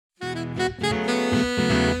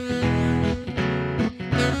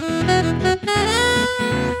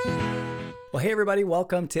Well, hey everybody,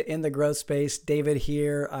 welcome to In the Growth Space. David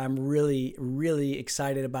here. I'm really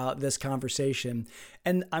excited about this conversation.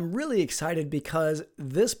 And I'm really excited because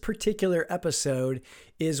this particular episode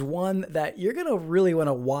is one that you're going to really want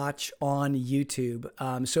to watch on YouTube.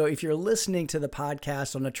 So if you're listening to the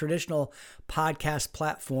podcast on a traditional podcast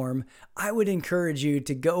platform, I would encourage you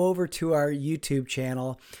to go over to our YouTube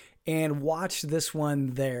channel and watch this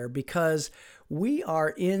one there, because we are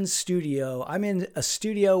in studio. I'm in a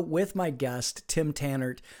studio with my guest, Tim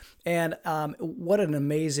Tannert. And what an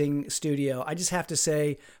amazing studio. I just have to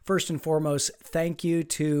say, first and foremost, thank you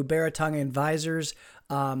to Baratong Advisors.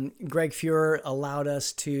 Greg Fuhrer allowed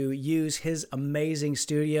us to use his amazing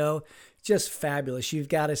studio. Just fabulous. You've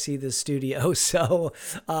got to see this studio. So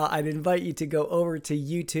I'd invite you to go over to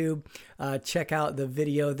YouTube, check out the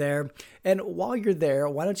video there. And while you're there,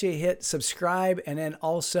 why don't you hit subscribe and then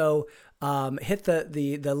also hit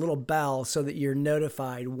the little bell so that you're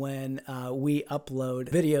notified when we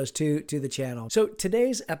upload videos to the channel. So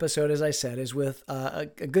today's episode, as I said, is with a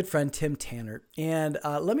good friend, Tim Tannert. And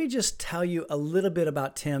let me just tell you a little bit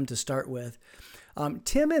about Tim to start with.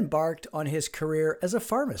 Tim embarked on his career as a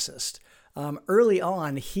pharmacist. Early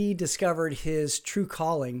on, he discovered his true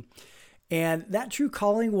calling, and that true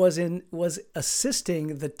calling was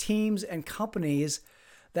assisting the teams and companies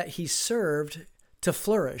that he served to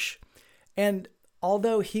flourish. And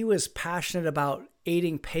although he was passionate about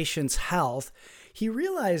aiding patients' health, he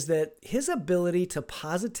realized that his ability to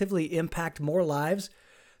positively impact more lives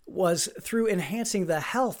was through enhancing the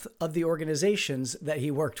health of the organizations that he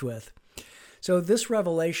worked with. So this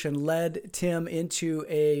revelation led Tim into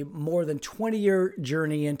a more than 20-year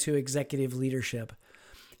journey into executive leadership.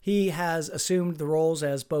 He has assumed the roles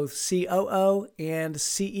as both COO and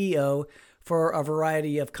CEO for a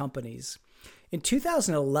variety of companies. In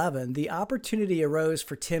 2011, the opportunity arose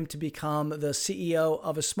for Tim to become the CEO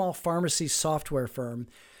of a small pharmacy software firm.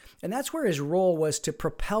 And that's where his role was to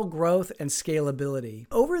propel growth and scalability.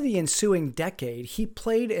 Over the ensuing decade, he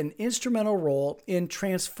played an instrumental role in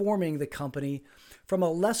transforming the company from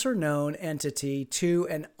a lesser-known entity to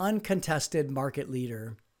an uncontested market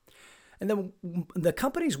leader. And the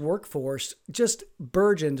company's workforce just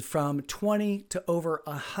burgeoned from 20 to over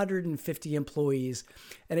 150 employees,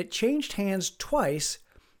 and it changed hands twice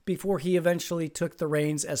before he eventually took the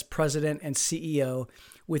reins as president and CEO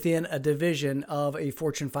within a division of a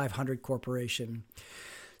Fortune 500 corporation.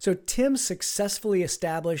 So Tim successfully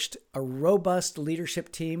established a robust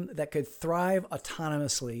leadership team that could thrive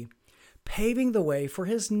autonomously, paving the way for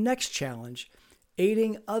his next challenge,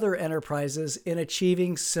 aiding other enterprises in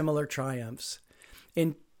achieving similar triumphs.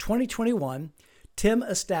 In 2021, Tim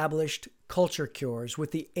established Culture Cures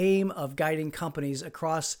with the aim of guiding companies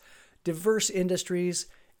across diverse industries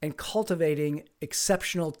and cultivating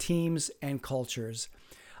exceptional teams and cultures.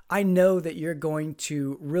 I know that you're going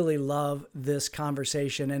to really love this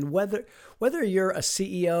conversation. And whether you're a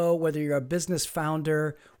CEO, whether you're a business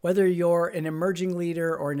founder, whether you're an emerging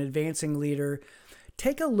leader or an advancing leader,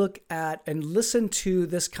 take a look at and listen to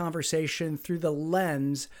this conversation through the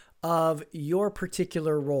lens of your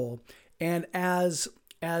particular role. And as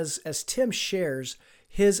Tim shares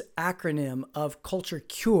his acronym of Culture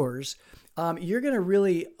Cures, you're going to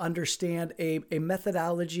really understand a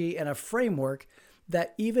methodology and a framework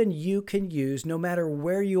that even you can use no matter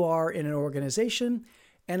where you are in an organization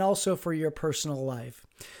and also for your personal life.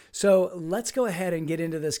 So let's go ahead and get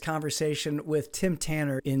into this conversation with Tim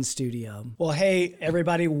Tannert in studio. Well, hey,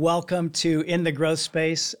 everybody, welcome to In the Growth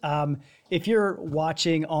Space. If you're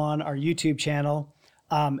watching on our YouTube channel,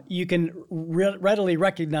 you can readily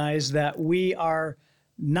recognize that we are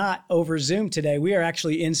not over Zoom today. We are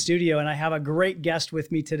actually in studio, and I have a great guest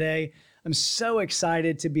with me today. I'm so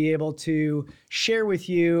excited to be able to share with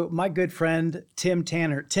you my good friend, Tim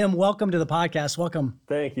Tannert. Tim, welcome to the podcast. Welcome.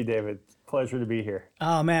 Thank you, David. Pleasure to be here.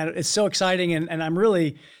 Oh, man, it's so exciting, and I'm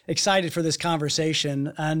really excited for this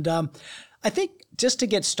conversation. And I think just to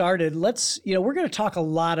get started, we're going to talk a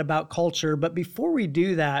lot about culture, but before we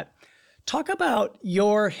do that, talk about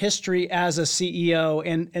your history as a CEO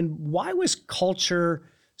and why was culture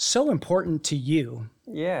so important to you?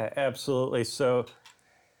 Yeah, absolutely. So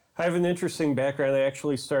I have an interesting background. I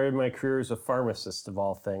actually started my career as a pharmacist, of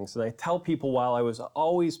all things. And I tell people, while I was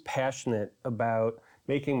always passionate about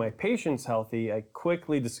making my patients healthy, I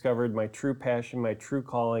quickly discovered my true passion, my true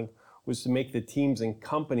calling was to make the teams and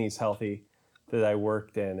companies healthy that I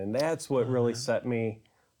worked in. And that's what really set me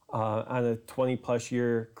on a 20-plus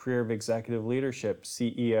year career of executive leadership,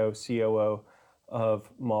 CEO, COO of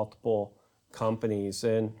multiple companies.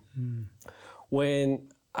 And when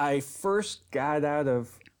I first got out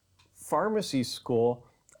of pharmacy school,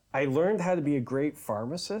 I learned how to be a great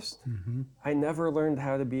pharmacist. Mm-hmm. I never learned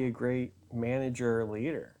how to be a great manager or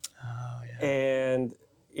leader. Oh, yeah. And,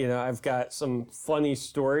 I've got some funny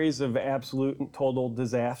stories of absolute and total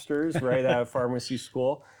disasters right out of pharmacy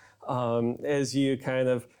school, as you kind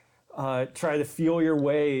of try to feel your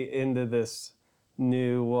way into this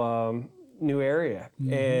new area.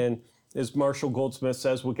 Mm-hmm. And as Marshall Goldsmith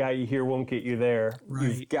says, what got you here won't get you there. Right.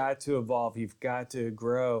 You've got to evolve. You've got to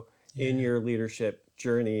grow in your leadership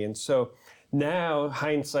journey. And so now,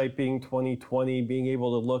 hindsight being 2020, being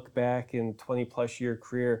able to look back in 20 plus year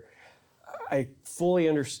career, I fully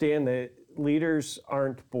understand that leaders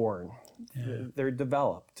aren't born. They're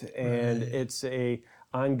developed, and it's a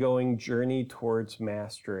ongoing journey towards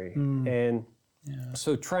mastery. And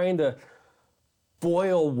so trying to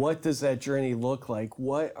boil, what does that journey look like?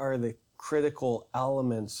 What are the critical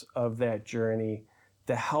elements of that journey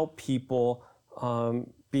to help people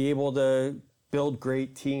be able to build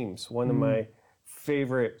great teams? One of my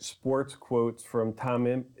favorite sports quotes from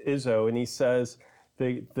Tom Izzo, and he says,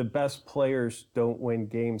 the best players don't win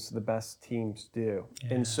games, the best teams do.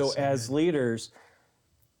 And so as leaders,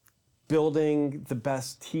 building the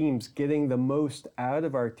best teams, getting the most out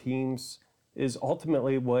of our teams is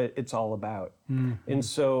ultimately what it's all about. And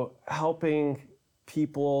so helping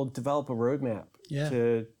people develop a roadmap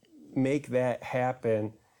to make that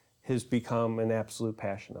happen has become an absolute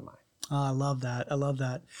passion of mine. Oh, I love that. I love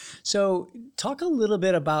that. So talk a little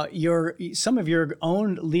bit about some of your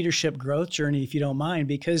own leadership growth journey, if you don't mind,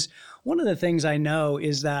 because one of the things I know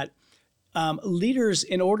is that leaders,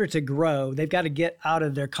 in order to grow, they've got to get out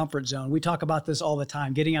of their comfort zone. We talk about this all the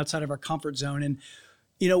time, getting outside of our comfort zone. And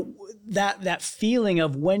that feeling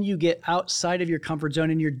of when you get outside of your comfort zone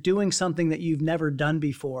and you're doing something that you've never done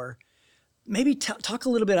before, maybe talk a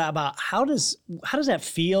little bit about how does that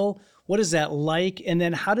feel? What is that like? And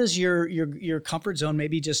then how does your comfort zone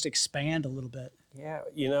maybe just expand a little bit? Yeah,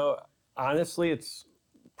 honestly, it's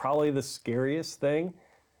probably the scariest thing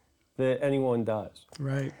that anyone does.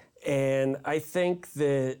 Right. And I think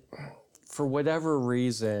that for whatever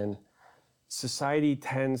reason, society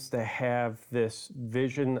tends to have this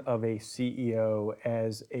vision of a CEO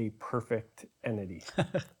as a perfect entity,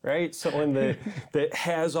 right? Someone that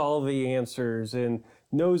has all the answers and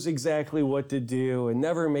knows exactly what to do and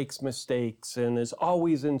never makes mistakes and is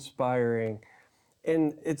always inspiring.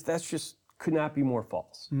 And that's just could not be more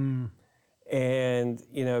false. And,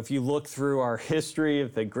 if you look through our history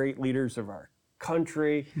of the great leaders of our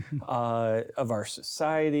country, of our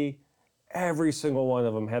society, every single one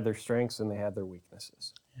of them had their strengths and they had their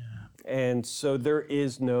weaknesses. And so there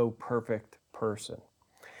is no perfect person.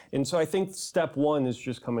 And so I think step one is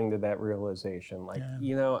just coming to that realization. Like,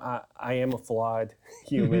 I am a flawed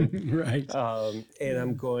human. Right. And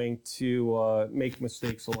I'm going to make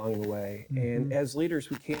mistakes along the way. And as leaders,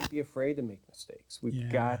 we can't be afraid to make mistakes.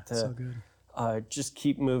 We've got to just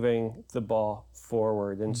keep moving the ball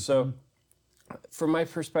forward. And so from my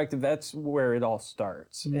perspective, that's where it all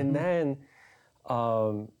starts. And then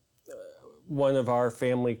one of our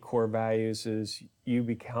family core values is you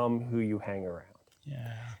become who you hang around.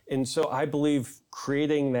 And so I believe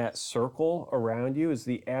creating that circle around you is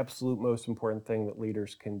the absolute most important thing that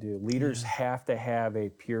leaders can do. Leaders have to have a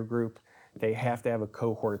peer group. They have to have a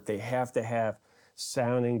cohort. They have to have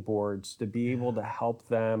sounding boards to be able to help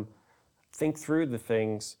them think through the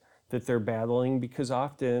things that they're battling, because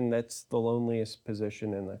often that's the loneliest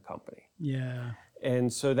position in the company.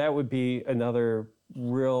 And so that would be another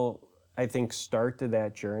real, I think, start to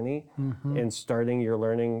that journey. And starting your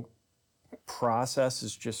learning process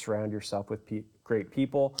is just surround yourself with great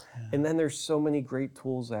people. And then there's so many great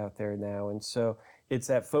tools out there now. And so it's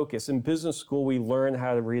that focus. In business school, we learn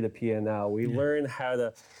how to read a P&L. We learn how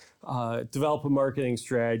to develop a marketing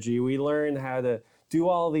strategy. We learn how to do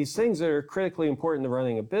all these things that are critically important to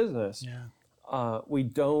running a business. We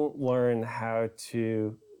don't learn how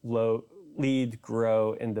to lead,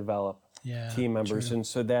 grow, and develop team members. True. And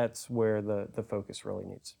so that's where the focus really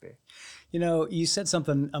needs to be. You said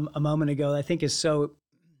something a moment ago that I think is so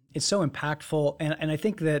impactful. And I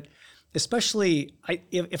think that especially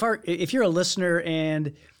if you're a listener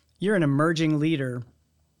and you're an emerging leader,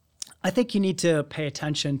 I think you need to pay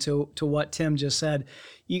attention to what Tim just said.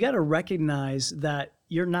 You got to recognize that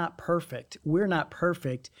you're not perfect. We're not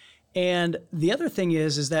perfect. And the other thing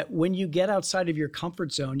is that when you get outside of your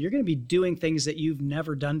comfort zone, you're going to be doing things that you've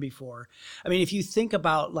never done before. I mean, if you think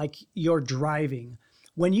about like your driving,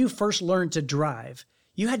 when you first learned to drive,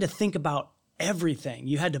 you had to think about everything.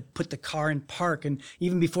 You had to put the car in park. And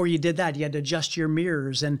even before you did that, you had to adjust your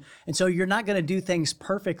mirrors. And so you're not going to do things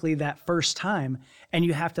perfectly that first time. And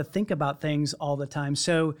you have to think about things all the time.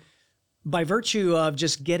 So by virtue of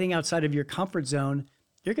just getting outside of your comfort zone,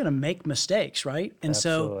 you're going to make mistakes, right? And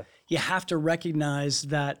Absolutely. so you have to recognize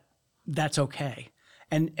that that's okay.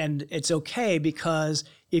 And it's okay because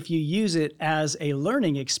if you use it as a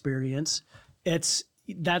learning experience, that's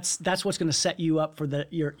what's going to set you up for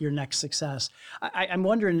your next success. I'm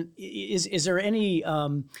wondering, is there any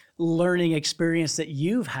learning experience that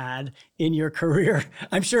you've had in your career?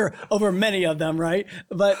 I'm sure over many of them, right?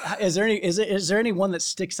 But is there any one that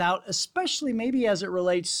sticks out, especially maybe as it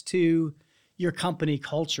relates to your company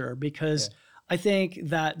culture? Because I think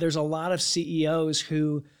that there's a lot of CEOs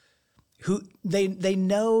who they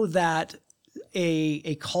know that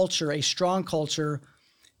a culture, a strong culture,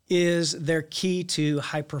 is their key to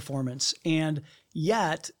high performance, and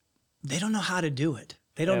yet they don't know how to do it.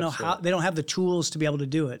 They don't know how. They don't have the tools to be able to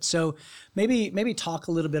do it. So maybe talk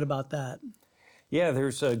a little bit about that. Yeah,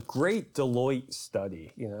 there's a great Deloitte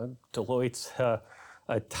study. Deloitte's a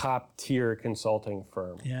top tier consulting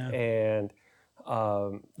firm, and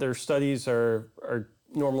their studies are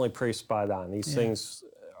normally pretty spot on. These things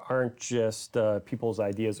aren't just people's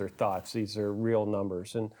ideas or thoughts. These are real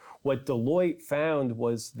numbers. And what Deloitte found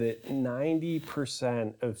was that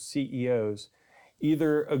 90% of CEOs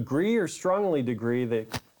either agree or strongly agree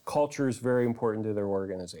that culture is very important to their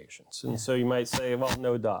organizations. And so you might say, well,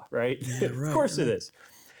 no duh, right? Yeah, Of course it is.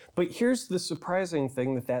 But here's the surprising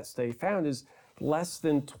thing that study found is less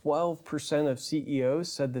than 12% of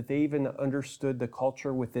CEOs said that they even understood the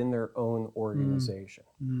culture within their own organization.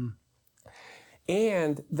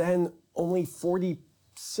 And then only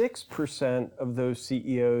 46% of those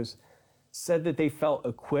CEOs said that they felt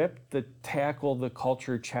equipped to tackle the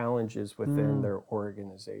culture challenges within their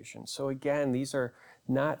organization. So again, these are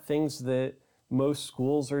not things that most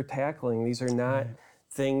schools are tackling. These are not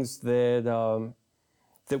things that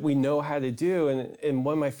that we know how to do. And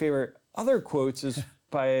one of my favorite other quotes is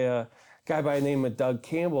by a guy by the name of Doug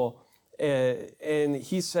Campbell. And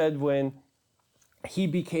he said when he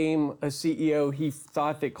became a CEO, he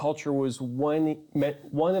thought that culture was one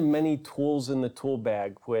of many tools in the tool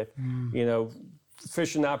bag with,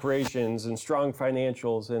 efficient operations and strong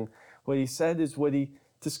financials. And what he said is what he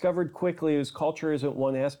discovered quickly is culture isn't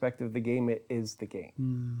one aspect of the game, it is the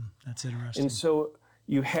game. That's interesting. And so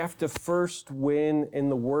you have to first win in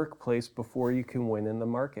the workplace before you can win in the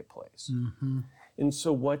marketplace. And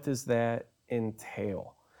so what does that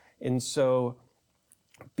entail? And so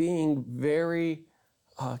being very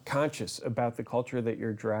conscious about the culture that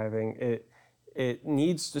you're driving. It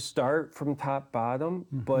needs to start from top bottom,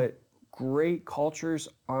 but great cultures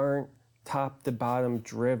aren't top to bottom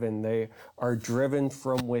driven. They are driven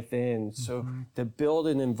from within. So to build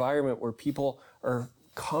an environment where people are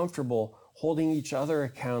comfortable holding each other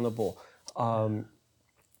accountable,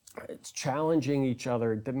 challenging each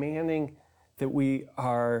other, demanding that we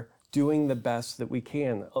are doing the best that we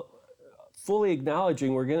can. Fully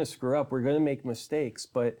acknowledging we're going to screw up, we're going to make mistakes,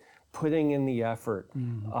 but putting in the effort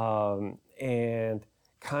and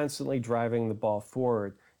constantly driving the ball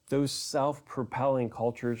forward. Those self-propelling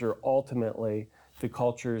cultures are ultimately the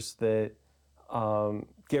cultures that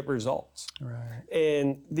get results. Right.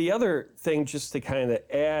 And the other thing, just to kind of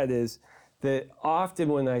add, is that often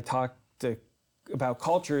when I talk about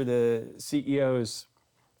culture to CEOs,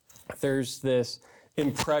 there's this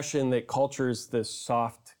impression that culture is this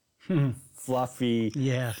soft, fluffy,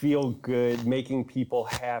 feel good, making people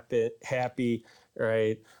happy,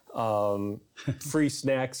 right? Free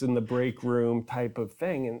snacks in the break room type of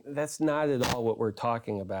thing. And that's not at all what we're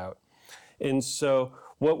talking about. And so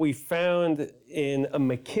what we found in a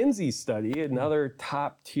McKinsey study, another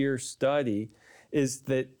top tier study, is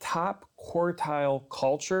that top quartile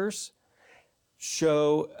cultures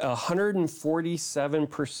show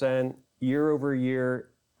 147% year over year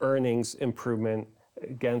earnings improvement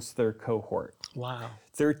against their cohort. Wow.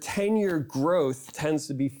 Their 10-year growth tends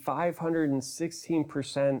to be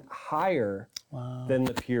 516% higher than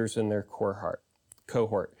the peers in their cohort.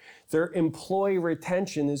 Their employee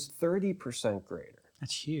retention is 30% greater.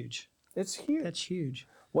 That's huge. It's huge. That's huge.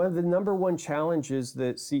 One of the number one challenges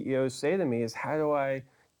that CEOs say to me is, how do I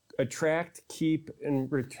attract, keep, and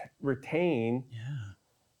retain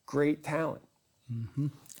great talent?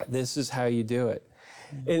 This is how you do it.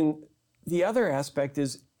 And the other aspect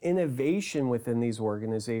is innovation within these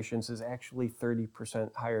organizations is actually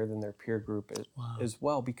 30% higher than their peer group as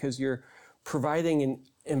well, because you're providing an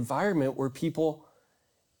environment where people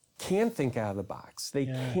can think out of the box. They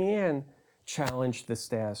can challenge the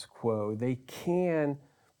status quo. They can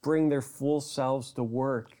bring their full selves to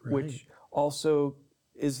work, which also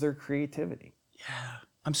is their creativity. Yeah.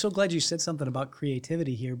 I'm so glad you said something about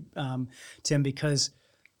creativity here, Tim, because,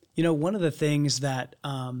 one of the things that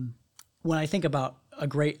when I think about a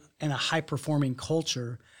great and a high performing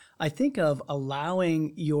culture, I think of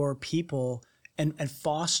allowing your people and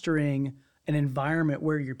fostering an environment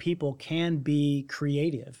where your people can be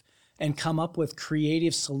creative and come up with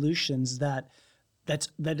creative solutions that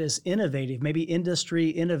is innovative. Maybe industry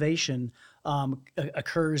innovation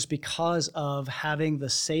occurs because of having the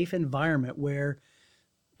safe environment where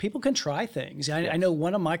people can try things. I know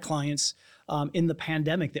one of my clients in the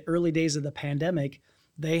pandemic, the early days of the pandemic,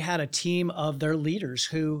 they had a team of their leaders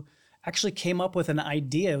who actually came up with an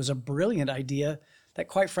idea. It was a brilliant idea that,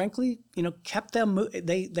 quite frankly, kept them.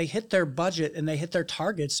 They hit their budget and they hit their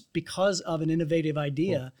targets because of an innovative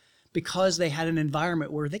idea, because they had an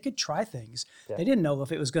environment where they could try things. Yeah. They didn't know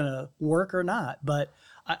if it was going to work or not. But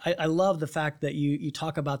I love the fact that you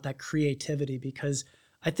talk about that creativity, because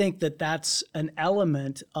I think that that's an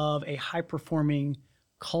element of a high-performing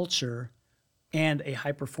culture and a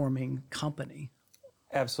high-performing company.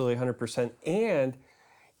 Absolutely, 100%. And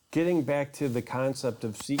getting back to the concept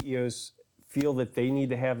of CEOs feel that they need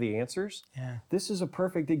to have the answers, this is a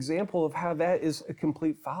perfect example of how that is a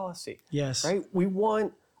complete fallacy. Yes. Right? We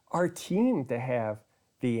want our team to have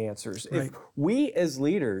the answers. Right. If we as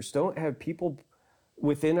leaders don't have people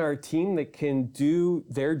within our team that can do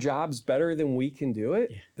their jobs better than we can do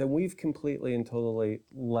it, then we've completely and totally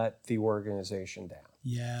let the organization down.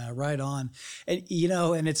 Yeah, right on. And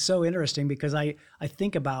and it's so interesting because I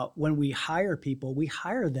think about when we hire people, we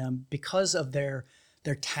hire them because of their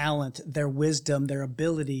talent, their wisdom, their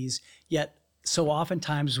abilities, yet so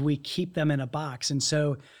oftentimes we keep them in a box. And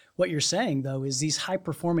so what you're saying, though, is these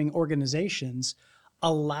high-performing organizations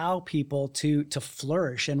allow people to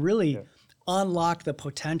flourish and really unlock the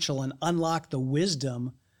potential and unlock the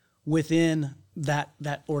wisdom within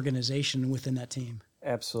that organization, within that team.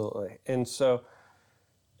 Absolutely. And so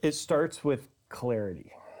it starts with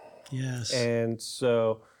clarity. Yes. And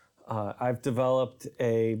so I've developed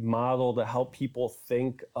a model to help people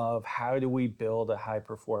think of how do we build a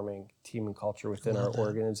high-performing team and culture within our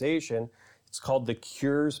organization. It's called the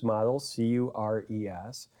CURES model,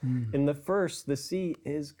 C-U-R-E-S. And the C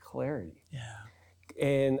is clarity. Yeah.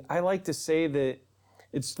 And I like to say that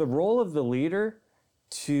it's the role of the leader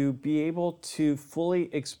to be able to fully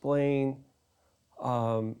explain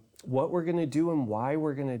what we're going to do and why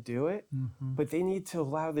we're going to do it, but they need to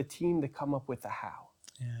allow the team to come up with the how.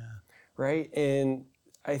 Yeah. Right? And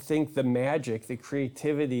I think the magic, the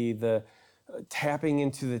creativity, the tapping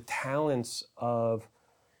into the talents of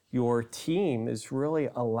your team is really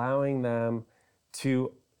allowing them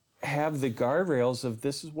to have the guardrails of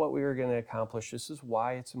this is what we are going to accomplish, this is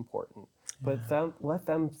why it's important. But let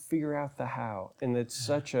them figure out the how. And it's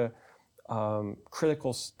such a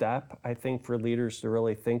critical step, I think, for leaders to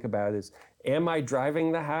really think about is, am I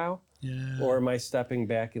driving the how? Or am I stepping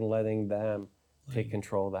back and letting them take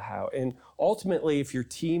control of the how? And ultimately, if your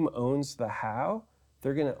team owns the how,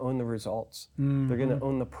 they're going to own the results. They're going to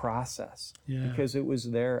own the process because it was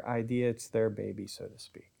their idea, it's their baby, so to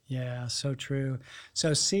speak. Yeah, so true.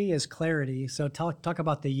 So C is clarity. So talk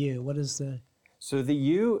about the U. What is the... So the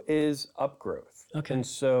U is upgrowth. Okay. And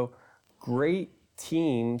so great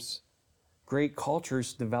teams, great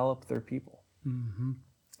cultures develop their people.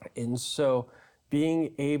 And so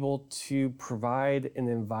being able to provide an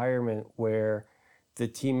environment where the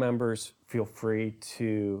team members feel free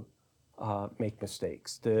to make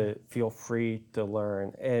mistakes, to feel free to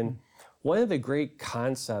learn. And one of the great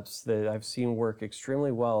concepts that I've seen work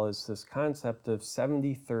extremely well is this concept of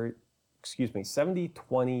 70-20-10.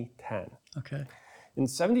 Okay. And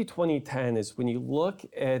 70-20-10 is when you look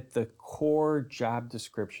at the core job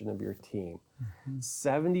description of your team,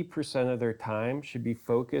 70% of their time should be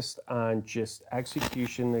focused on just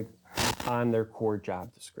execution on their core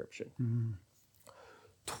job description.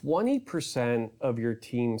 20% of your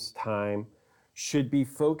team's time should be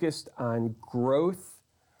focused on growth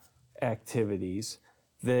activities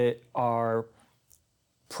that are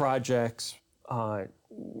projects,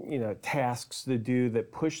 tasks to do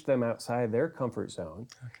that push them outside their comfort zone,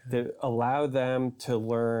 that allow them to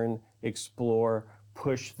learn, explore,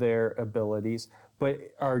 push their abilities, but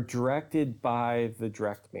are directed by the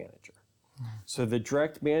direct manager. So the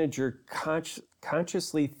direct manager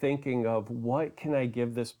consciously thinking of what can I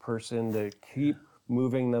give this person to keep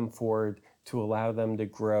moving them forward, to allow them to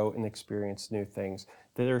grow and experience new things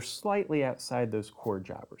that are slightly outside those core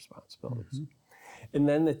job responsibilities. And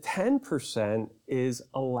then the 10% is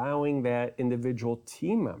allowing that individual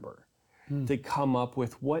team member to come up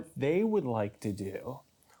with what they would like to do,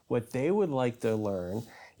 what they would like to learn.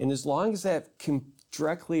 And as long as that can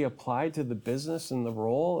directly apply to the business and the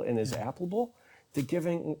role and is applicable, to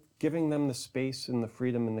giving them the space and the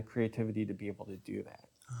freedom and the creativity to be able to do that.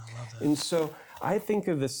 I love that. And so I think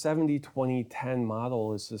of the 70-20-10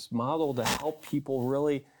 model as this model to help people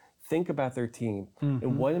really think about their team.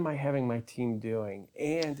 And what am I having my team doing?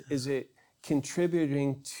 And is it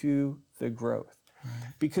contributing to the growth?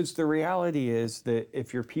 Because the reality is that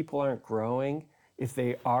if your people aren't growing, if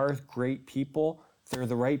they are great people, if they're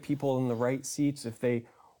the right people in the right seats, if they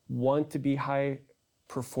want to be high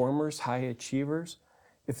performers, high achievers,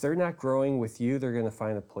 if they're not growing with you, they're going to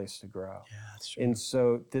find a place to grow. Yeah, that's true. And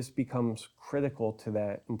so this becomes critical to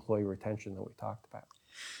that employee retention that we talked about.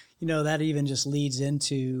 You know, that even just leads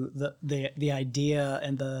into the idea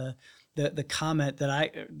and the comment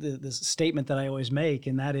that the statement that I always make,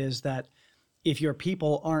 and that is that if your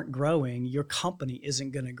people aren't growing, your company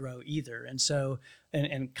isn't going to grow either. And so,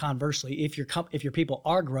 and conversely, if your people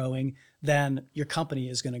are growing, then your company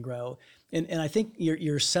is going to grow. And I think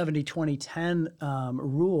your 70-20-10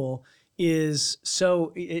 rule is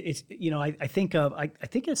so it's, you know, I think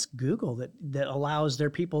it's Google that allows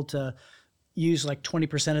their people to use like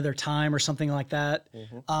 20% of their time or something like that,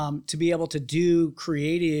 to be able to do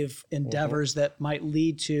creative endeavors that might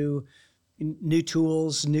lead to new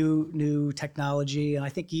tools, new technology. And I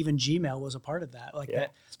think even Gmail was a part of that. Like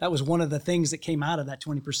that was one of the things that came out of that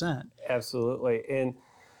 20%. Absolutely. And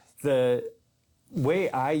the way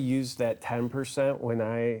I use that 10% when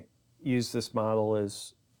I use this model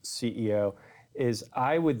as CEO is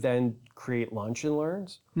I would then create lunch and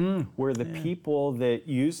learns where the people that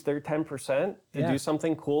use their 10% to do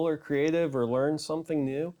something cool or creative or learn something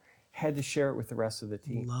new had to share it with the rest of the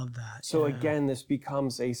team. Love that. So again, this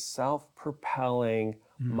becomes a self-propelling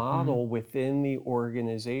model within the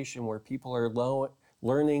organization where people are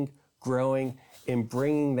learning, growing, and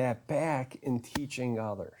bringing that back and teaching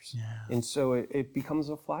others. Yeah. And so it becomes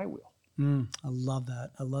a flywheel. I love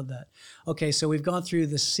that. I love that. Okay, so we've gone through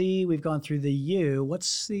the C, we've gone through the U.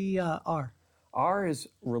 What's the R? R is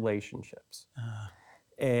relationships.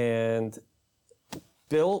 And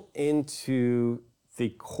built into the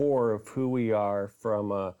core of who we are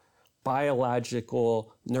from a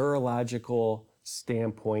biological, neurological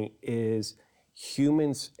standpoint is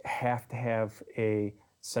humans have to have a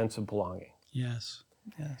sense of belonging. Yes,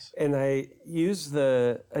 yes. And I use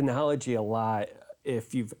the analogy a lot.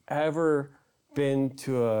 If you've ever been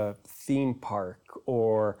to a theme park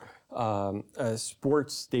or a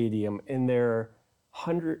sports stadium and there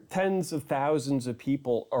are tens of thousands of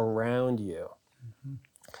people around you,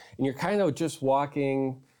 and you're kind of just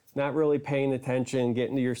walking, not really paying attention,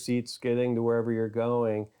 getting to your seats, getting to wherever you're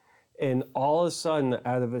going, and all of a sudden,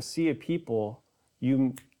 out of a sea of people,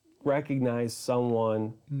 you recognize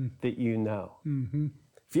someone that you know.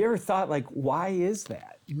 Have you ever thought, like, why is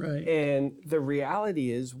that? Right. And the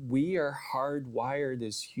reality is we are hardwired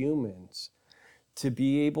as humans to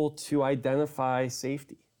be able to identify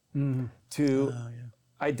safety, to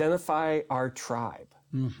identify our tribe,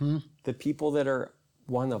 the people that are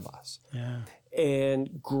one of us. Yeah.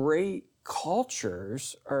 And great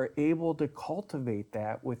cultures are able to cultivate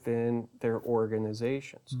that within their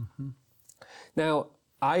organizations. Now,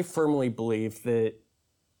 I firmly believe that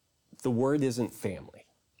the word isn't family.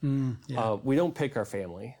 We don't pick our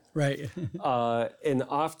family. Right. And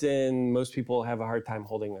often most people have a hard time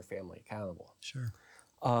holding their family accountable. Sure.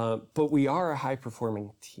 But we are a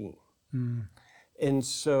high-performing team. And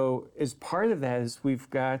so as part of that is we've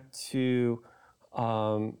got to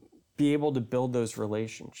be able to build those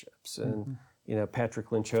relationships. And, you know, Patrick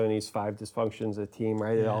Lencioni's 5 dysfunctions of a team,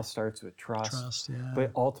 right? It all starts with trust. Trust, yeah.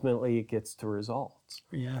 But ultimately it gets to results.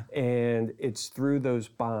 Yeah. And it's through those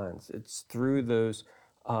bonds. It's through those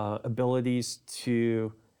abilities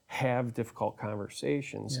to have difficult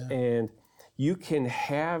conversations. And you can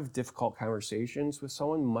have difficult conversations with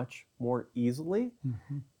someone much more easily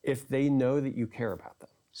if they know that you care about them.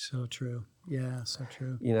 So true. Yeah, so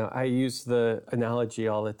true. You know, I use the analogy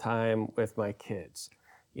all the time with my kids.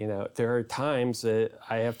 You know, there are times that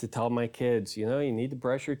I have to tell my kids, you know, you need to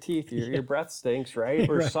brush your teeth, your breath stinks, right?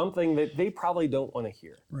 Or something that they probably don't want to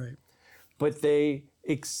hear. Right. But they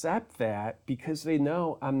accept that because they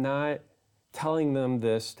know I'm not telling them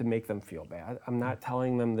this to make them feel bad. I'm not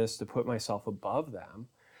telling them this to put myself above them.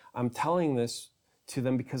 I'm telling this to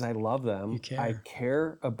them because I love them. I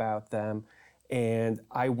care about them, and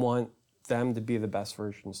I want them to be the best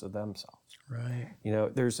versions of themselves. Right. You know,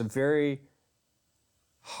 there's a very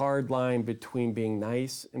hard line between being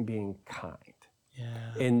nice and being kind.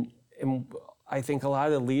 Yeah. And I think a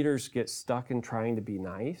lot of leaders get stuck in trying to be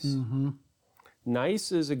nice.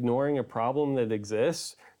 Nice is ignoring a problem that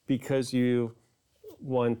exists because you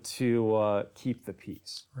want to keep the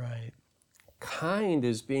peace. Right. Kind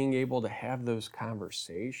is being able to have those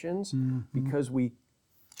conversations because we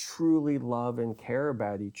truly love and care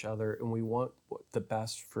about each other, and we want the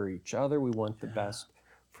best for each other. We want the best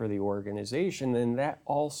for the organization, and that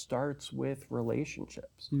all starts with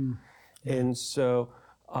relationships. And so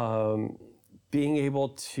being able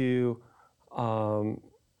to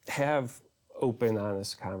have open,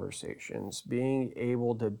 honest conversations, being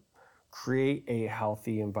able to create a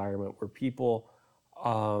healthy environment where people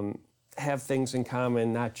have things in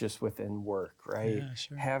common, not just within work, right? Yeah,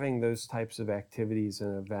 sure. Having those types of activities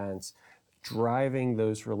and events, driving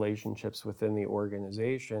those relationships within the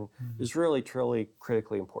organization is really, truly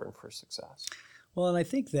critically important for success. Well, and I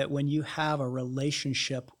think that when you have a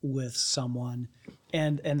relationship with someone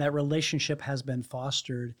and that relationship has been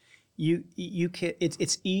fostered, you can,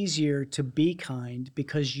 it's easier to be kind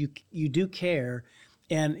because you do care.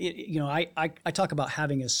 And I talk about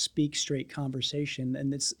having a speak straight conversation,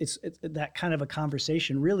 and it's that kind of a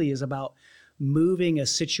conversation really is about moving a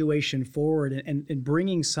situation forward and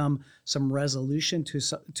bringing some resolution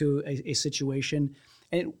to a situation.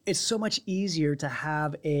 And it's so much easier to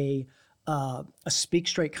have a speak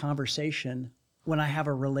straight conversation when I have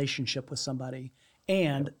a relationship with somebody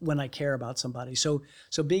and when I care about somebody. So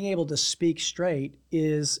being able to speak straight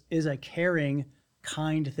is a caring,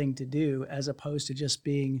 kind thing to do, as opposed to just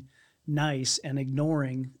being nice and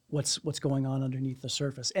ignoring what's going on underneath the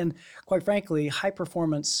surface. And quite frankly, high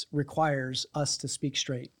performance requires us to speak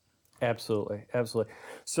straight. Absolutely, absolutely.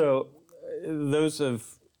 So those of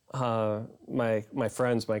my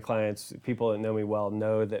friends, my clients, people that know me well,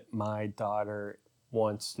 know that my daughter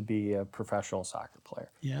wants to be a professional soccer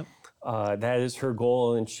player. Yep. That is her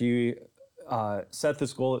goal, and she set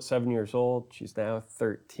this goal at 7 years old. She's now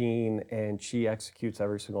 13, and she executes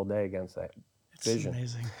every single day against that vision.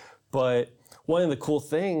 It's amazing. But one of the cool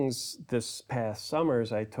things this past summer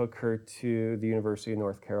is I took her to the University of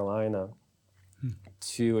North Carolina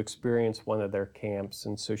to experience one of their camps,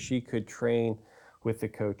 and so she could train with the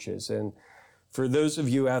coaches. And for those of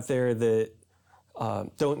you out there that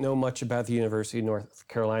don't know much about the University of North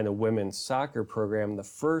Carolina women's soccer program, the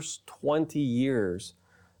first 20 years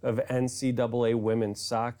of NCAA women's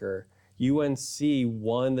soccer, UNC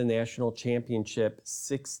won the national championship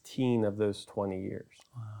 16 of those 20 years.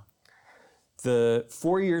 Wow. The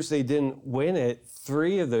 4 years they didn't win it,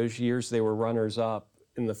 3 of those years they were runners-up.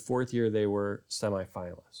 In the 4th year, they were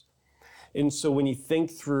semifinalists. And so when you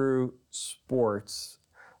think through sports,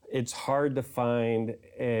 it's hard to find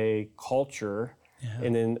a culture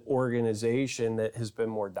in an organization that has been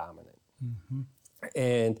more dominant.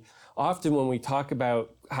 And often when we talk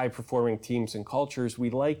about high-performing teams and cultures,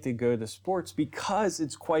 we like to go to sports because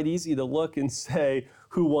it's quite easy to look and say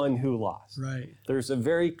who won, who lost. Right. There's a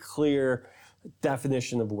very clear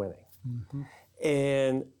definition of winning.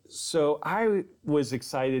 And so I was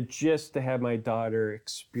excited just to have my daughter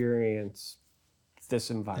experience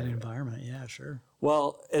this environment. That environment, yeah, sure.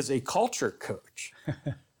 Well, as a culture coach,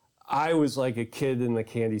 I was like a kid in the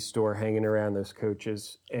candy store hanging around those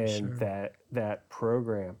coaches and that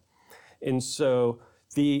program. And so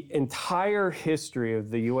the entire history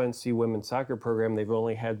of the UNC women's soccer program, they've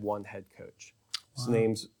only had one head coach. His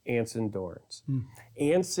name's Anson Dorrance.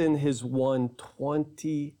 Anson has won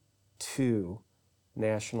 22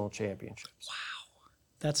 national championships. Wow.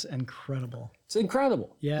 That's incredible. It's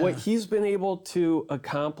incredible what he's been able to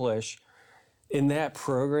accomplish in that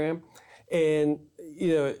program. And,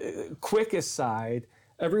 quick aside,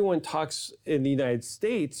 everyone talks in the United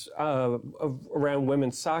States around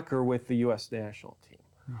women's soccer with the U.S. national team.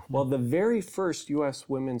 Well, the very first U.S.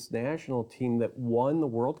 women's national team that won the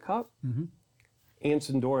World Cup,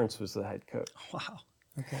 Anson Dorrance was the head coach. Wow.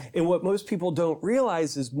 Okay. And what most people don't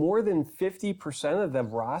realize is more than 50% of the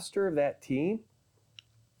roster of that team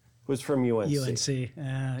was from UNC. UNC,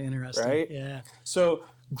 interesting. Right? Yeah. So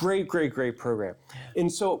great program.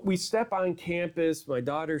 And so we step on campus, my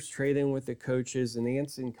daughter's trading with the coaches, and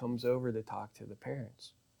Anson comes over to talk to the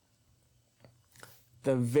parents.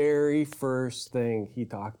 The very first thing he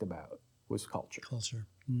talked about was culture. Culture.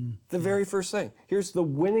 The very first thing. Here's the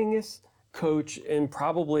winningest coach in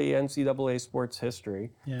probably NCAA sports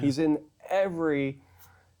history. Yeah. He's in every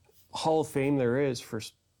Hall of Fame there is for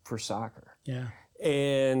soccer. Yeah.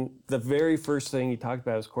 And the very first thing he talked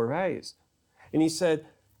about was core values. And he said,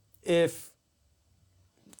 if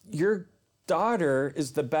your daughter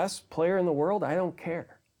is the best player in the world, I don't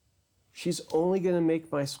care. She's only going to make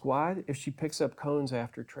my squad if she picks up cones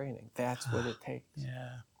after training. That's what it takes.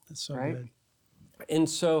 Yeah, that's so right? good. And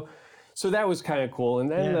so that was kind of cool.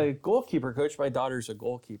 And then the goalkeeper coach, my daughter's a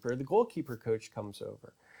goalkeeper. The goalkeeper coach comes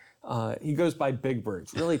over. He goes by Big Bird,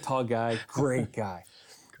 really tall guy, great guy.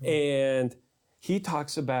 Cool. And he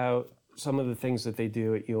talks about some of the things that they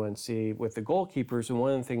do at UNC with the goalkeepers, and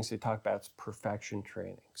one of the things they talk about is perfection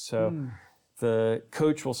training. So the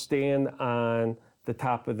coach will stand on the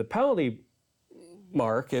top of the penalty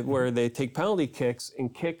mark where they take penalty kicks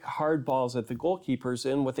and kick hard balls at the goalkeepers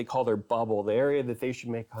in what they call their bubble, the area that they should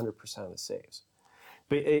make 100% of the saves.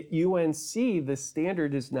 But at UNC, the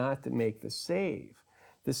standard is not to make the save.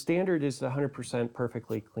 The standard is to 100%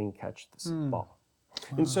 perfectly clean catch the ball.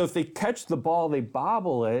 Wow. And so if they catch the ball, they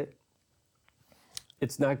bobble it,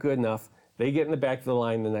 it's not good enough. They get in the back of the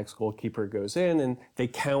line, the next goalkeeper goes in, and they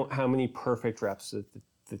count how many perfect reps that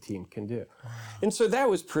the team can do. Wow. And so that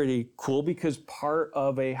was pretty cool because part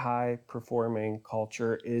of a high-performing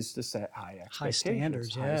culture is to set high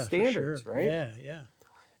expectations. High standards, sure. Right? Yeah.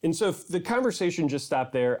 And so if the conversation just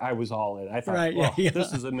stopped there, I was all in. I thought,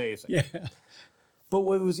 this is amazing. Yeah. But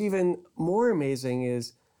what was even more amazing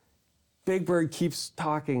is Big Bird keeps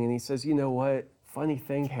talking, and he says, you know what? Funny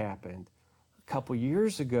thing happened. A couple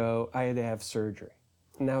years ago, I had to have surgery,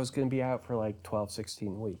 and I was going to be out for like 12,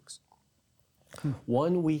 16 weeks.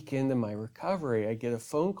 1 week into my recovery, I get a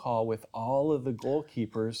phone call with all of the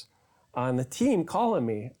goalkeepers on the team calling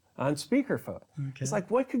me on speakerphone. Okay. It's like,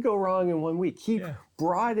 what could go wrong in 1 week? He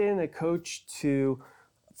brought in a coach to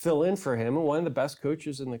fill in for him, one of the best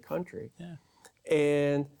coaches in the country. Yeah.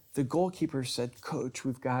 And the goalkeeper said, Coach,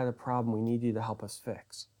 we've got a problem we need you to help us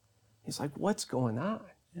fix. He's like, what's going on?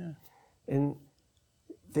 Yeah. And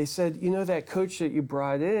they said, you know, that coach that you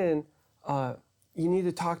brought in, you need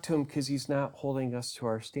to talk to him because he's not holding us to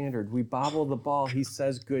our standard. We bobble the ball. He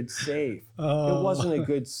says good save. Oh. It wasn't a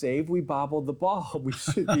good save. We bobbled the ball. We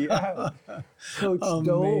should be out. Coach,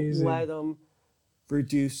 don't let them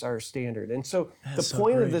reduce our standard. And so the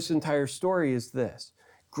point of this entire story is this.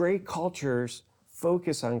 Great cultures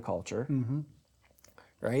focus on culture,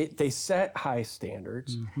 right? They set high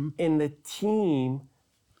standards, and the team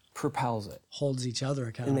propels it. Holds each other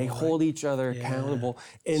accountable. And they hold each other accountable,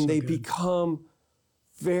 and they become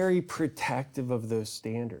very protective of those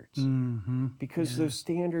standards because those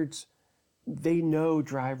standards, they know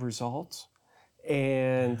drive results,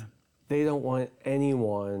 and they don't want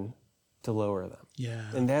anyone to lower them. Yeah.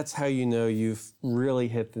 And that's how you know you've really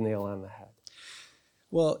hit the nail on the head.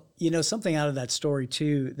 Well, you know, something out of that story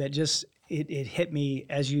too that just it hit me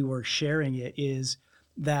as you were sharing it is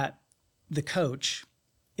that the coach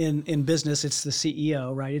in business, it's the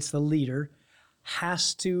CEO, right? It's the leader,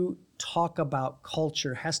 has to talk about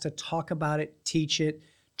culture, has to talk about it, teach it,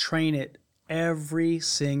 train it every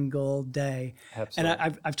single day. Absolutely.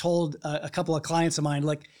 And I've told a couple of clients of mine,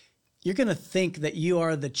 like, you're going to think that you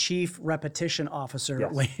are the chief repetition officer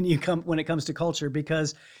when it comes to culture,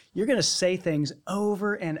 because you're going to say things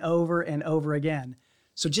over and over and over again.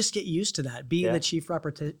 So just get used to that. Be the chief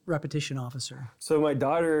repetition officer. So my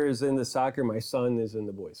daughter is into soccer. My son is in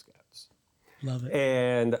the Boy Scouts. Love it.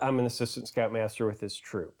 And I'm an assistant scoutmaster with his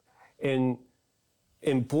troop. In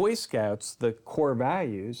Boy Scouts, the core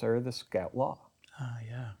values are the Scout Law.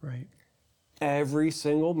 Yeah, right. Every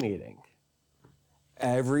single meeting,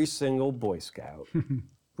 every single Boy Scout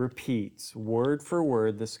repeats word for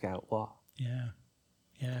word the Scout Law. Yeah.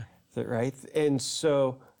 Is that right? And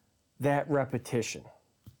so that repetition,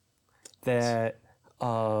 that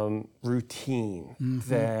routine,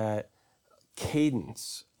 that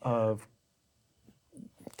cadence of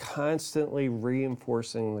constantly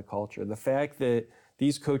reinforcing the culture, the fact that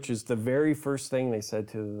these coaches, the very first thing they said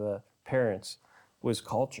to the parents was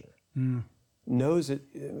culture, knows it,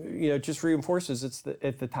 you know, just reinforces it's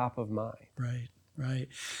at the top of mind. Right.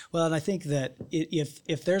 Well, and I think that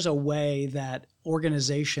if there's a way that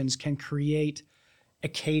organizations can create a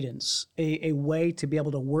cadence, a way to be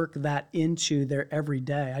able to work that into their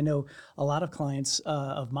everyday. I know a lot of clients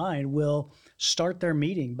of mine will start their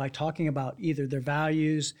meeting by talking about either their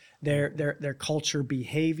values, their culture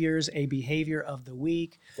behaviors, a behavior of the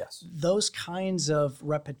week. Yes. Those kinds of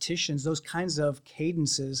repetitions, those kinds of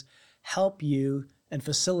cadences help you and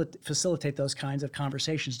facilitate those kinds of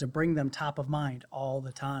conversations to bring them top of mind all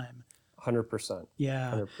the time. 100%.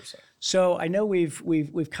 Yeah. 100%. So I know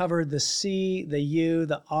we've covered the C, the U,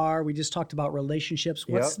 the R. We just talked about relationships.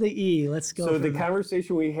 What's the E? Let's go. So the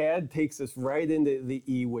conversation we had takes us right into the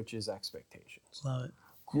E, which is expectations. Love it.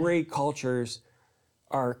 Great cultures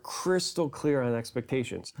are crystal clear on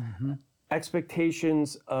expectations.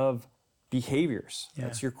 Expectations of behaviors.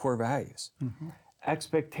 That's your core values.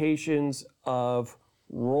 Expectations of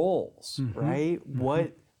roles, right?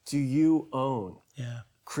 What do you own? Yeah.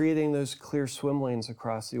 Creating those clear swim lanes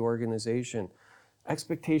across the organization.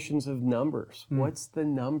 Expectations of numbers. What's the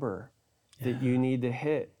number that you need to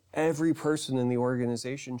hit? Every person in the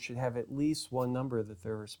organization should have at least one number that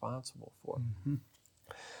they're responsible for.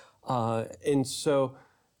 And so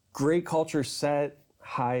great culture set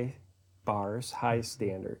high bars, high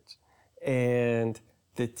standards, and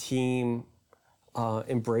the team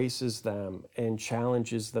embraces them and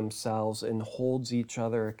challenges themselves and holds each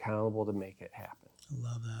other accountable to make it happen. I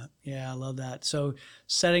love that. Yeah, I love that. So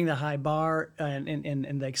setting the high bar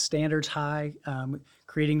and like standards high,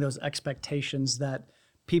 creating those expectations that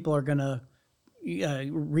people are going to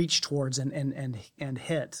reach towards and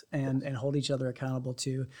hit and hold each other accountable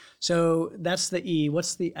to. So that's the E.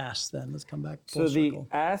 What's the S then? Let's come back full circle.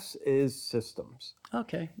 The S is systems.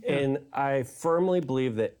 Okay. Yeah. And I firmly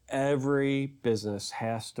believe that every business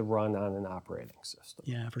has to run on an operating system.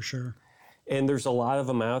 Yeah, for sure. And there's a lot of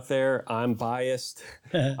them out there. I'm biased.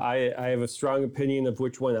 I have a strong opinion of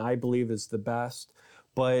which one I believe is the best.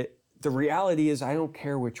 But the reality is I don't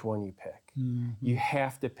care which one you pick. Mm-hmm. You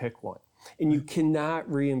have to pick one. And you cannot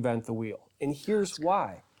reinvent the wheel. And here's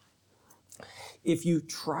why. If you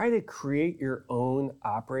try to create your own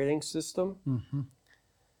operating system, mm-hmm.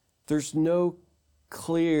 there's no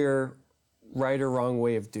clear right or wrong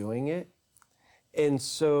way of doing it. And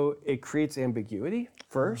so it creates ambiguity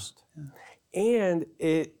first. Oh, yeah. And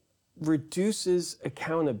it reduces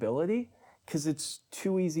accountability because it's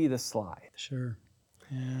too easy to slide. Sure.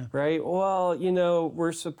 Yeah. Right? Well,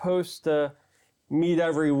 we're supposed to meet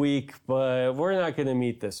every week, but we're not going to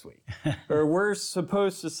meet this week. Or we're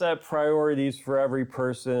supposed to set priorities for every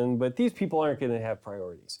person, but these people aren't going to have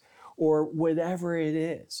priorities. Or whatever it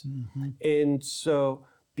is. Mm-hmm. And so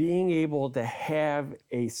being able to have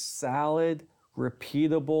a solid,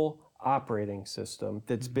 repeatable operating system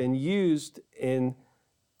that's mm-hmm. been used in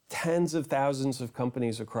tens of thousands of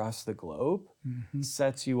companies across the globe mm-hmm.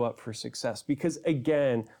 sets you up for success. Because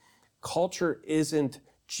again, culture isn't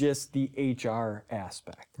just the HR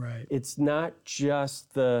aspect. Right. It's not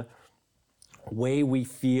just the way we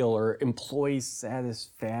feel or employee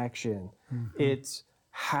satisfaction. Mm-hmm. It's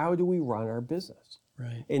how do we run our business?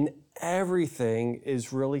 Right. And everything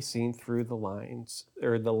is really seen through the lens,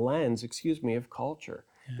 of culture.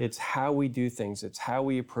 Yeah. It's how we do things. It's how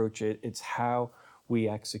we approach it. It's how we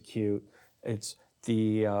execute. It's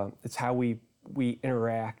how we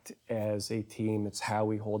interact as a team. It's how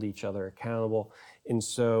we hold each other accountable. And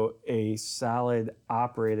so a solid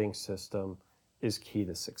operating system is key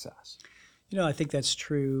to success. I think that's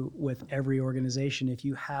true with every organization. If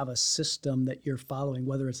you have a system that you're following,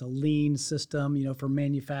 whether it's a lean system, for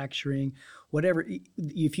manufacturing, whatever,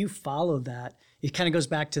 if you follow that, it kind of goes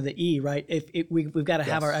back to the E, right? We've got to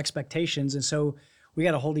have our expectations, and so we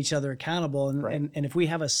got to hold each other accountable. And, right. and if we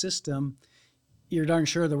have a system, you're darn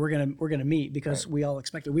sure that we're gonna meet because right. we all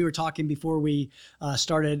expect it. We were talking before we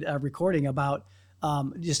started recording about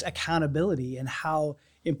just accountability and how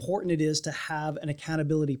important it is to have an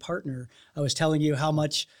accountability partner. I was telling you how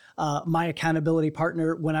much my accountability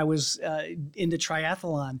partner when I was into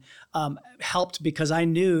triathlon helped because I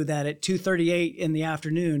knew that at 2:38 in the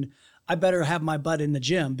afternoon, I better have my butt in the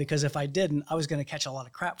gym because if I didn't, I was going to catch a lot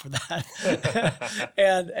of crap for that.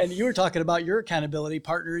 and you were talking about your accountability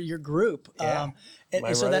partner, your group. Yeah,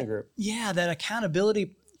 my running group. Yeah, that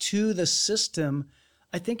accountability to the system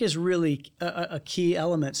I think is really a key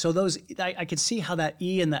element. So I could see how that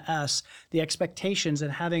E and the S, the expectations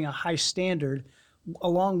and having a high standard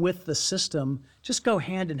along with the system just go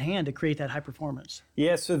hand in hand to create that high performance.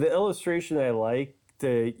 Yeah, so the illustration I like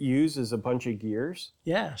to use is a bunch of gears.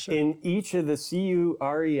 Yeah, sure. And each of the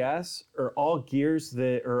CURES are all gears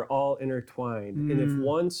that are all intertwined. And if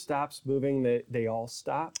one stops moving, they all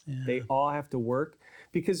stop. Yeah. They all have to work.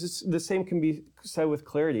 Because the same can be said with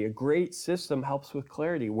clarity. A great system helps with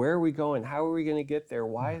clarity. Where are we going? How are we going to get there?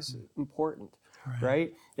 Why is it important,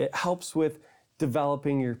 right? It helps with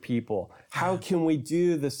developing your people. How can we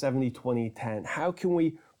do the 70-20-10? How can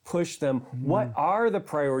we push them? What are the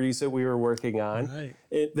priorities that we were working on? Right.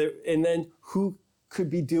 And then who could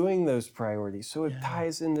be doing those priorities? So it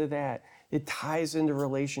ties into that. It ties into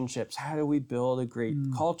relationships. How do we build a great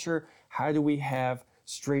culture? How do we have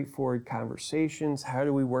straightforward conversations? How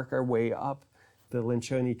do we work our way up the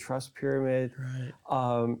Lencioni trust pyramid? Right.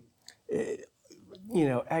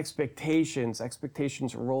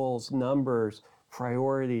 Expectations, roles, numbers,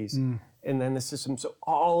 priorities, and then the system. So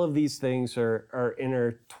all of these things are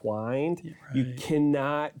intertwined. Yeah, right. You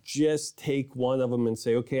cannot just take one of them and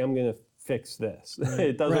say, okay, I'm going to fix this. Right.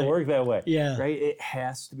 It doesn't work that way. Yeah. Right? It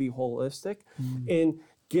has to be holistic. And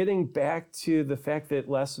getting back to the fact that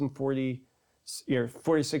less than 46%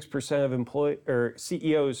 of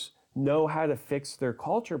CEOs know how to fix their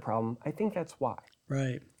culture problem, I think that's why.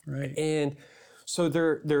 Right. And so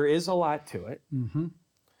there is a lot to it.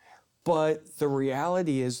 But the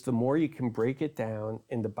reality is the more you can break it down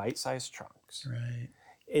into bite-sized chunks right.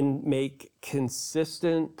 and make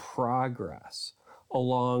consistent progress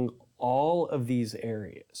along all of these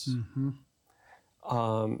areas,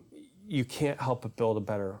 you can't help but build a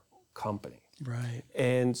better company. Right.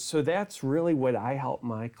 And so that's really what I help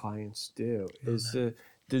my clients do, is to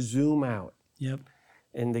zoom out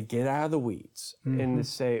and to get out of the weeds and to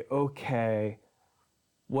say, okay,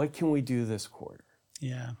 what can we do this quarter?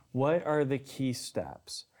 Yeah. What are the key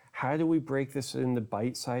steps? How do we break this into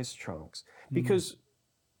bite-sized chunks? Because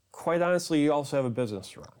quite honestly, you also have a business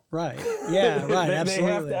to run. Right. Yeah, right. Absolutely.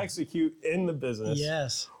 They have to execute in the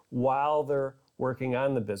business while they're working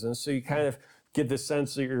on the business. So you kind of get the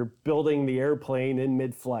sense that you're building the airplane in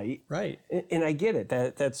mid-flight. Right. And I get it.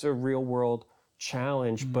 That's a real-world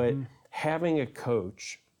challenge. But having a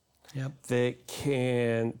coach that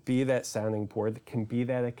can be that sounding board, that can be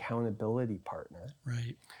that accountability partner,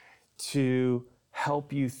 to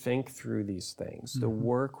help you think through these things, to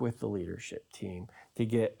work with the leadership team, to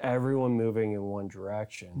get everyone moving in one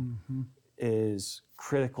direction is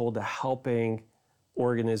critical to helping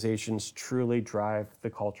organizations truly drive the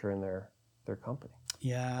culture in their company.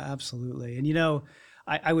 Yeah, absolutely. And, you know,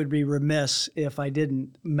 I would be remiss if I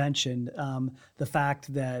didn't mention the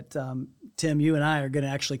fact that, Tim, you and I are going to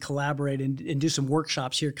actually collaborate and do some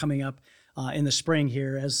workshops here coming up in the spring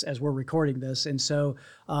here as we're recording this. And so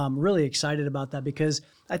really excited about that, because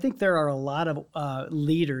I think there are a lot of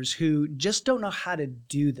leaders who just don't know how to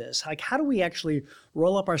do this. Like, how do we actually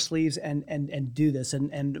roll up our sleeves and do this?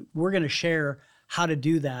 And we're going to share how to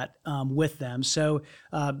do that with them. So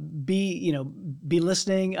be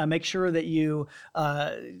listening. Make sure that you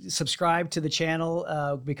subscribe to the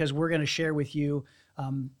channel because we're going to share with you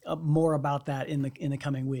more about that in the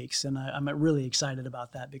coming weeks. And I'm really excited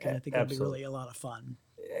about that, because I think it'll be really a lot of fun.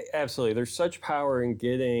 Absolutely. There's such power in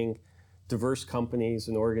getting diverse companies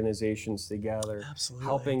and organizations together,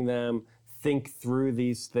 helping them think through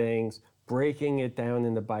these things, breaking it down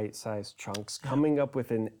into bite-sized chunks, coming up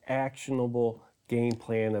with an actionable game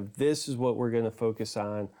plan of this is what we're going to focus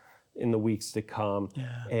on in the weeks to come,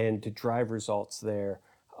 and to drive results there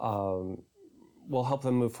will help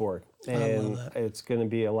them move forward. And it's going to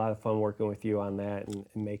be a lot of fun working with you on that and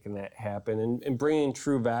making that happen and bringing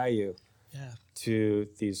true value to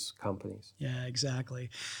these companies. Yeah, exactly.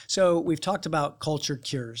 So we've talked about culture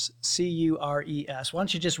cures, CURES. Why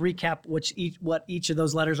don't you just recap what each of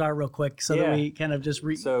those letters are real quick, so that we kind of just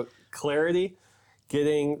So clarity,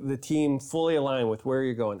 getting the team fully aligned with where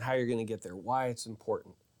you're going, how you're going to get there, why it's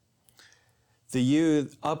important. The U,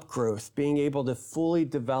 upgrowth, being able to fully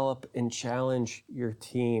develop and challenge your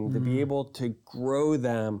team, to be able to grow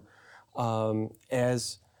them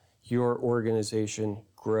as your organization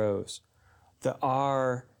grows. The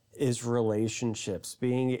R is relationships,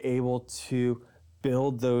 being able to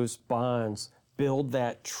build those bonds, build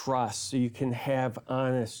that trust so you can have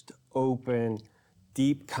honest, open,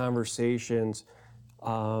 deep conversations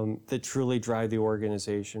that truly drive the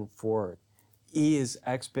organization forward. E is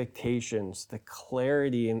expectations, the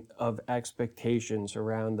clarity of expectations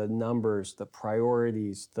around the numbers, the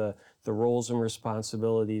priorities, the roles and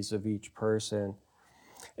responsibilities of each person.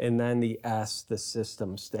 And then the S, the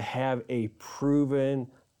systems, to have a proven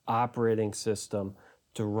operating system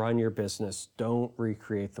to run your business. Don't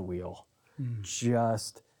recreate the wheel.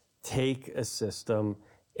 Just take a system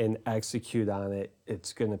and execute on it.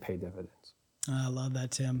 It's going to pay dividends. I love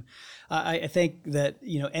that, Tim. I think that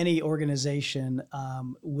any organization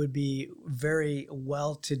would be very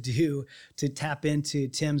well to do to tap into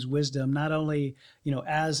Tim's wisdom, not only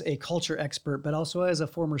as a culture expert, but also as a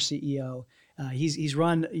former CEO. He's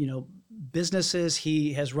run businesses,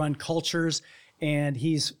 he has run cultures, and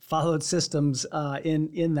he's followed systems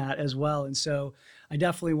in that as well. And so I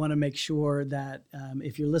definitely want to make sure that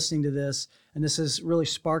if you're listening to this and this has really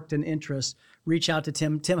sparked an interest, reach out to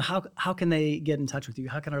Tim. Tim, how can they get in touch with you?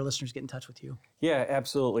 How can our listeners get in touch with you? Yeah,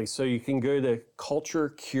 absolutely. So you can go to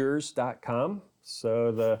culturecures.com.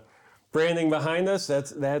 So the branding behind us,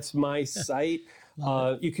 that's my site.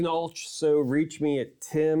 You can also reach me at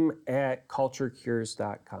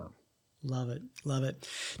tim@culturecures.com. Love it. Love it.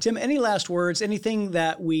 Tim, any last words, anything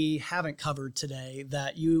that we haven't covered today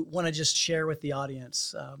that you want to just share with the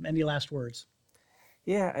audience? Any last words?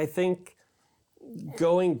 Yeah, I think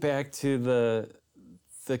going back to the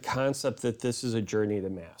concept that this is a journey to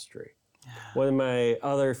mastery. Yeah. One of my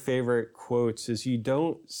other favorite quotes is, you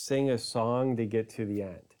don't sing a song to get to the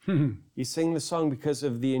end. You sing the song because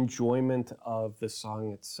of the enjoyment of the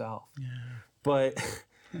song itself. Yeah. But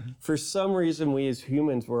for some reason, we as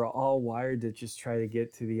humans, we're all wired to just try to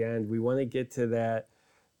get to the end. We want to get to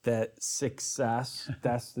that success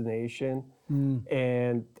destination.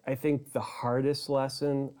 And I think the hardest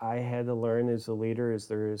lesson I had to learn as a leader is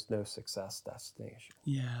there is no success destination.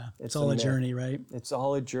 Yeah, it's all a journey, right? It's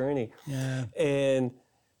all a journey. Yeah. And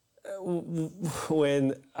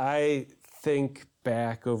when I think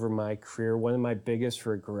back over my career, one of my biggest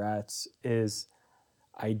regrets is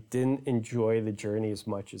I didn't enjoy the journey as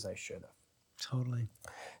much as I should have. Totally.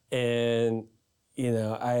 And, you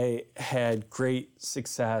know, I had great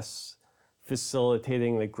success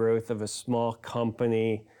facilitating the growth of a small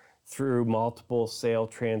company through multiple sale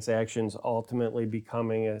transactions, ultimately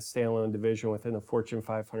becoming a standalone division within a Fortune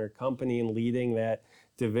 500 company and leading that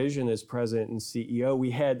division as president and CEO.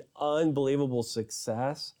 We had unbelievable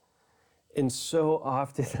success. And so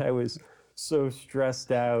often I was so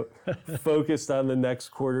stressed out, focused on the next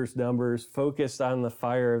quarter's numbers, focused on the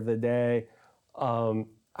fire of the day.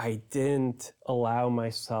 I didn't allow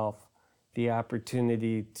myself the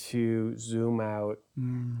opportunity to zoom out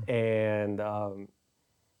and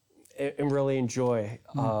really enjoy,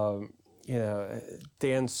 you know,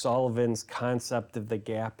 Dan Sullivan's concept of the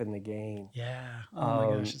gap in the gain. Yeah. Oh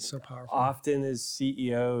my gosh, it's so powerful. Often as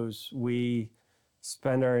CEOs, we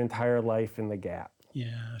spend our entire life in the gap.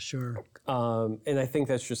 Yeah, sure. And I think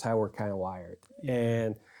that's just how we're kind of wired. Yeah.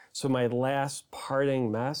 And so my last parting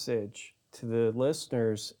message to the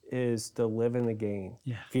listeners is to live in the gain.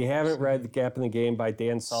 Yeah. If you haven't read The Gap in the Game by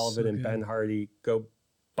Dan Sullivan and Ben Hardy, go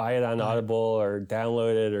buy it on Audible or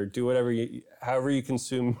download it or do whatever however you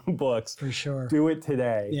consume books. For sure. Do it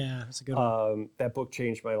today. Yeah, it's a good one. That book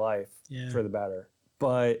changed my life for the better.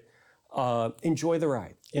 But enjoy the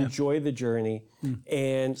ride, enjoy the journey,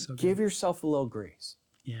 and give yourself a little grace.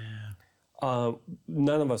 Yeah.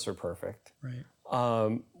 None of us are perfect. Right.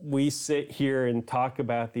 We sit here and talk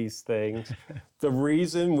about these things. The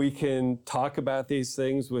reason we can talk about these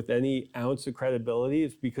things with any ounce of credibility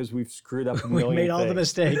is because we've screwed up a million We've made all the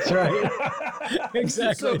mistakes, right?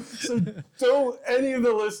 Exactly. So don't any of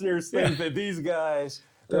the listeners think that these guys,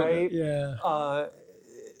 right,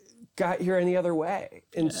 got here any other way.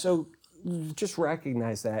 And so just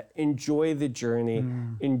recognize that. Enjoy the journey.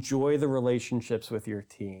 Enjoy the relationships with your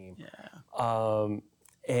team. Yeah.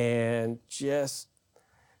 And just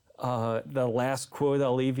the last quote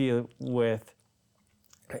I'll leave you with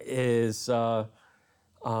is to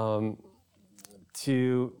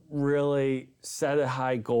really set a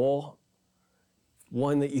high goal,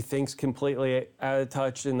 one that you think's completely out of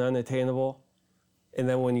touch and unattainable, and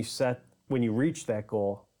then when you reach that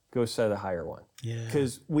goal, go set a higher one. Yeah.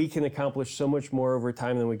 Because we can accomplish so much more over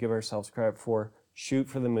time than we give ourselves credit for. Shoot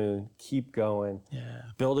for the moon, keep going,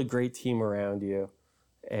 build a great team around you,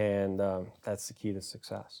 and that's the key to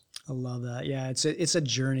success. I love that. Yeah, it's a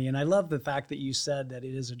journey, and I love the fact that you said that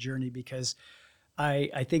it is a journey, because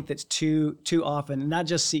I think that's too often, not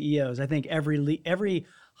just CEOs. I think every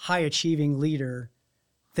high achieving leader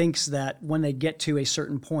thinks that when they get to a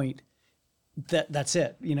certain point, that's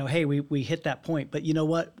it. You know, hey, we hit that point. But you know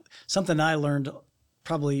what? Something I learned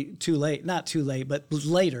probably not too late, but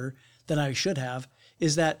later than I should have,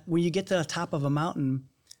 is that when you get to the top of a mountain,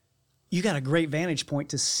 you got a great vantage point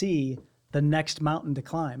to see the next mountain to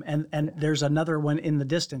climb. And there's another one in the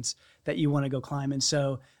distance that you want to go climb. And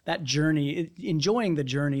so that journey, enjoying the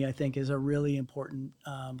journey, I think is a really important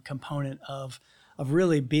component of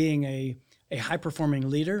really being a high-performing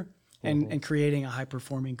leader and creating a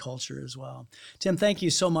high-performing culture as well. Tim, thank you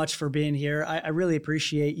so much for being here. I really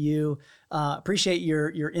appreciate you. Appreciate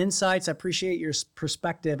your insights. I appreciate your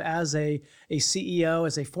perspective as a CEO,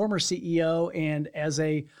 as a former CEO, and as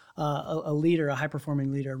a leader, a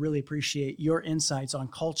high-performing leader. I really appreciate your insights on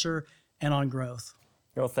culture and on growth.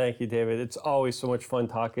 Well, thank you, David. It's always so much fun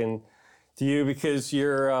talking to you because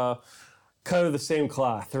you're kind of the same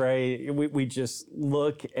cloth, right? We just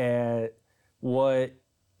look at what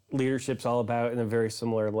leadership's all about in a very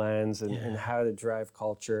similar lens and how to drive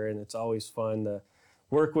culture. And it's always fun to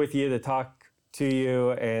work with you, to talk to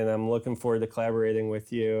you. And I'm looking forward to collaborating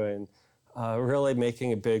with you and really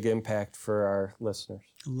making a big impact for our listeners.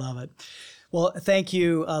 Love it. Well, thank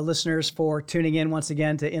you, listeners, for tuning in once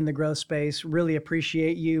again to In the Growth Space. Really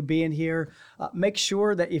appreciate you being here. Make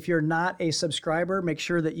sure that if you're not a subscriber, make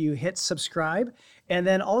sure that you hit subscribe, and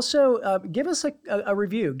then also give us a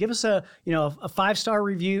review. Give us a 5-star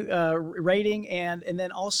review rating, and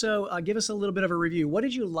then also give us a little bit of a review. What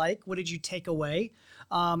did you like? What did you take away?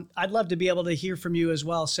 I'd love to be able to hear from you as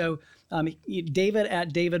well. So David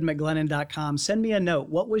at davidmcglennon.com. Send me a note.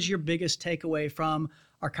 What was your biggest takeaway from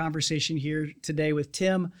our conversation here today with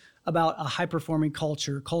Tim about a high-performing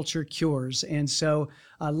culture? Culture cures. And so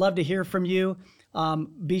I'd love to hear from you.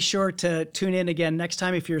 Be sure to tune in again next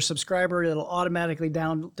time. If you're a subscriber, it'll automatically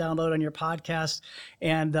download on your podcast.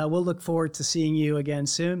 And we'll look forward to seeing you again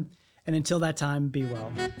soon. And until that time, be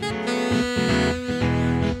well.